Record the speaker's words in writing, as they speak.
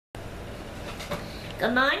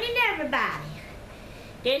Good morning, everybody.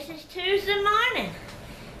 This is Tuesday morning.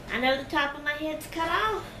 I know the top of my head's cut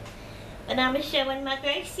off, but I'm showing my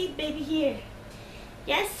Gracie baby here.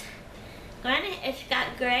 Yes, Granny has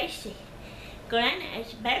got Gracie. Granny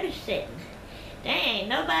is babysitting. There ain't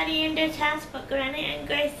nobody in this house but Granny and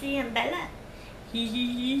Gracie and Bella.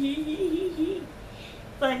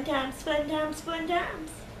 Fun times, fun times, fun times.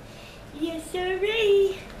 Yes,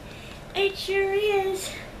 sirree. It sure is.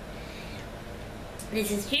 This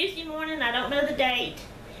is Tuesday morning. I don't know the date.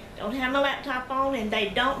 Don't have my laptop on, and they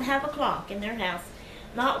don't have a clock in their house.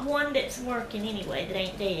 Not one that's working anyway that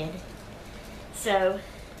ain't dead. So,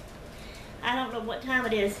 I don't know what time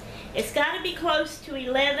it is. It's got to be close to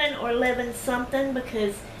 11 or 11 something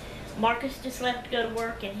because Marcus just left to go to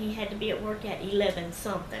work and he had to be at work at 11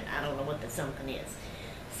 something. I don't know what the something is.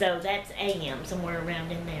 So that's AM, somewhere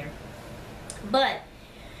around in there. But,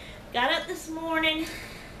 got up this morning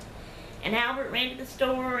and Albert ran to the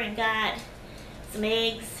store and got some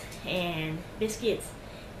eggs and biscuits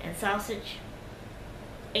and sausage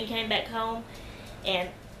and came back home, and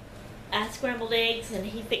I scrambled eggs and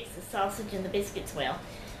he fixed the sausage and the biscuits. Well,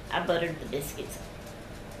 I buttered the biscuits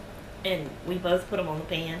and we both put them on the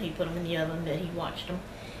pan. He put them in the oven, but he watched them.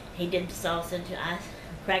 He did the sausage. I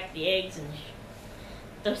cracked the eggs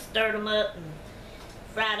and stirred them up and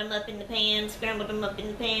fried them up in the pan, scrambled them up in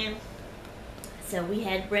the pan. So we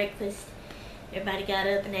had breakfast. Everybody got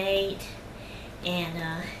up and ate,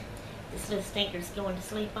 and this little stinker's going to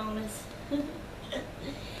sleep on us.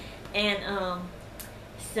 And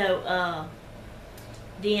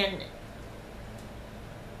then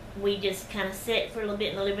we just kind of sat for a little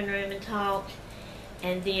bit in the living room and talked,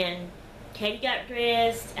 and then Katie got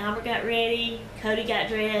dressed, Albert got ready, Cody got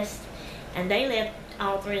dressed, and they left,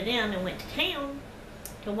 all three of them, and went to town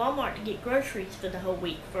to Walmart to get groceries for the whole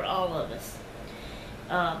week for all of us.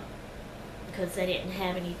 Because they didn't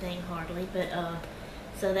have anything hardly, but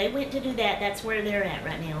so they went to do that. That's where they're at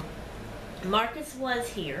right now. Marcus was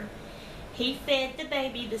here. He fed the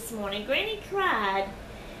baby this morning. Granny tried,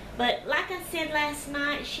 but like I said last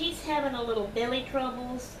night, she's having a little belly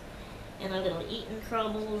troubles and a little eating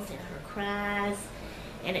troubles and her cries,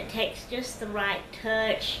 and it takes just the right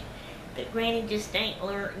touch that Granny just ain't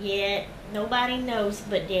learned yet. Nobody knows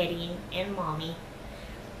but Daddy and Mommy.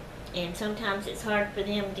 And sometimes it's hard for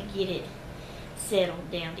them to get it settled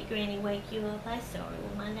down. Did Granny wake you up? I'm sorry.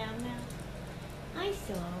 Will my down now? I'm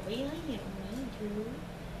sorry. I didn't mean to.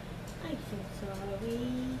 I'm so sorry.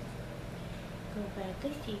 Go back.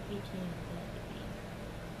 Let's see if you can.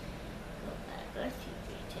 Go back. Let's see if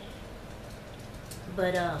you can.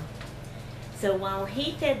 But, so while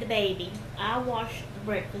he fed the baby, I washed the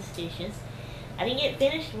breakfast dishes. I didn't get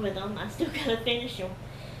finished with them. I still got to finish them.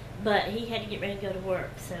 But he had to get ready to go to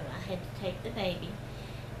work, so I had to take the baby,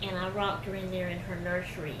 and I rocked her in there in her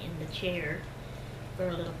nursery in the chair for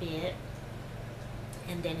a little bit,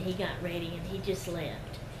 and then he got ready and he just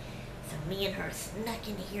left. So me and her snuck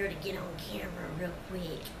in here to get on camera real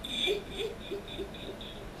quick.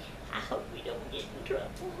 I hope we don't get in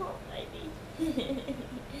trouble, huh, baby?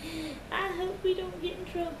 I hope we don't get in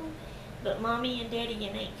trouble. But Mommy and Daddy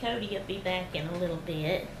and Aunt Cody will be back in a little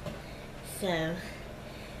bit, so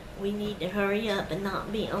we need to hurry up and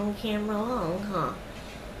not be on camera long, huh?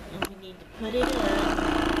 And we need to put it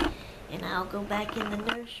up, and I'll go back in the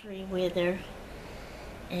nursery with her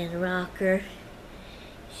and rock her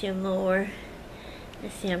some more.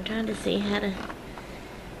 Let's see, I'm trying to see how to...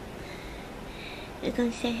 You're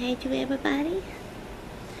going to say hi to everybody?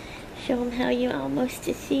 Show them how you're almost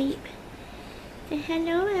asleep. Say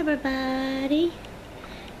hello, everybody.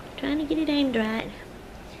 Trying to get it aimed right.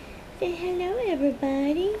 Say hello,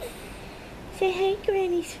 everybody. Say hi,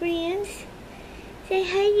 Granny's friends. Say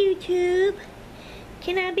hi, YouTube.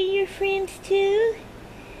 Can I be your friends too?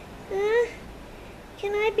 Huh?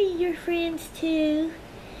 Can I be your friends too?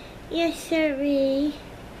 Yes, sirree.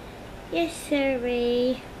 Yes,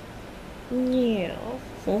 sirree. Yeah.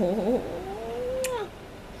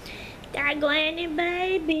 That Granny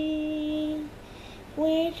baby.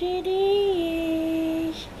 Where it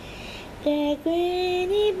is? The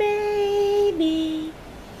Granny baby,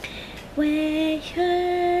 where's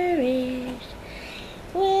her is?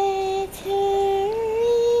 Where's her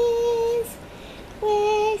is?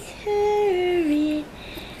 Where's her is?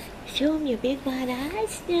 Show them your big wide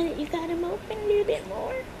eyes now that you got them open a little bit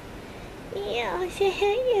more. Yeah, say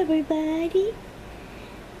hi, everybody.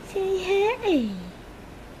 Say hi.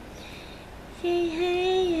 Say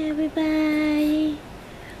hi, everybody.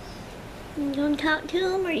 You gonna talk to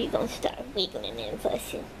him, or are you gonna start wiggling and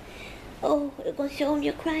fussing? Oh, we're gonna show him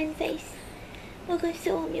your crying face. We're gonna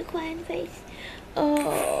show him your crying face.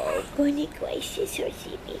 Oh, goodness gracious,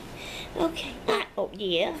 Jimmy. Okay. Oh,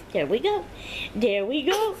 yeah. There we go. There we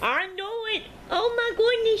go. I know it. Oh, my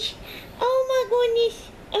goodness. Oh, my goodness.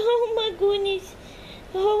 Oh, my goodness.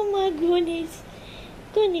 Oh, my goodness.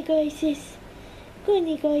 Goodness gracious.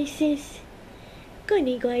 Goodness gracious.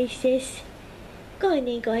 Goodness gracious.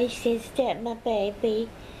 Goodness gracious. That's my baby.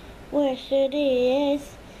 Yes, it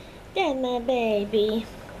is. That's my baby.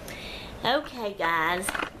 Okay, guys.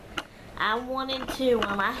 I wanted to,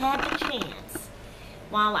 while I had the chance,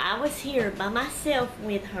 while I was here by myself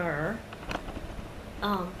with her,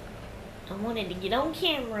 I wanted to get on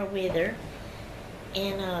camera with her,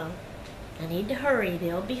 and I need to hurry.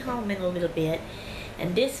 They'll be home in a little bit,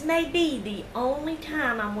 and this may be the only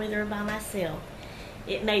time I'm with her by myself.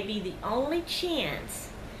 It may be the only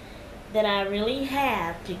chance that I really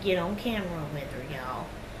have to get on camera with her, y'all.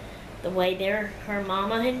 The way her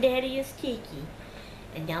mama and daddy is Kiki.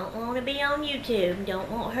 And don't want to be on YouTube.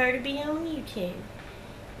 Don't want her to be on YouTube.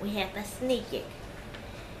 We have to sneak it.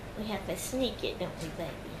 We have to sneak it, don't we,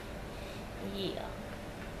 baby? Yeah.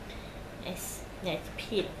 That's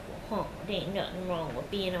pitiful, huh? There ain't nothing wrong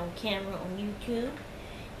with being on camera on YouTube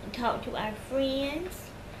and talk to our friends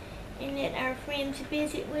and let our friends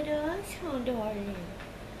visit with us, huh, darling?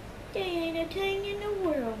 There ain't a thing in the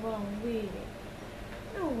world wrong with it.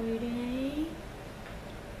 No, it ain't.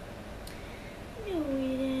 No,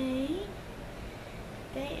 it ain't.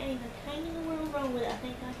 There ain't a thing in the world wrong with it. I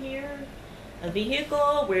think I hear a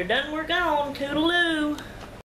vehicle. We're done, we're gone. Toodaloo.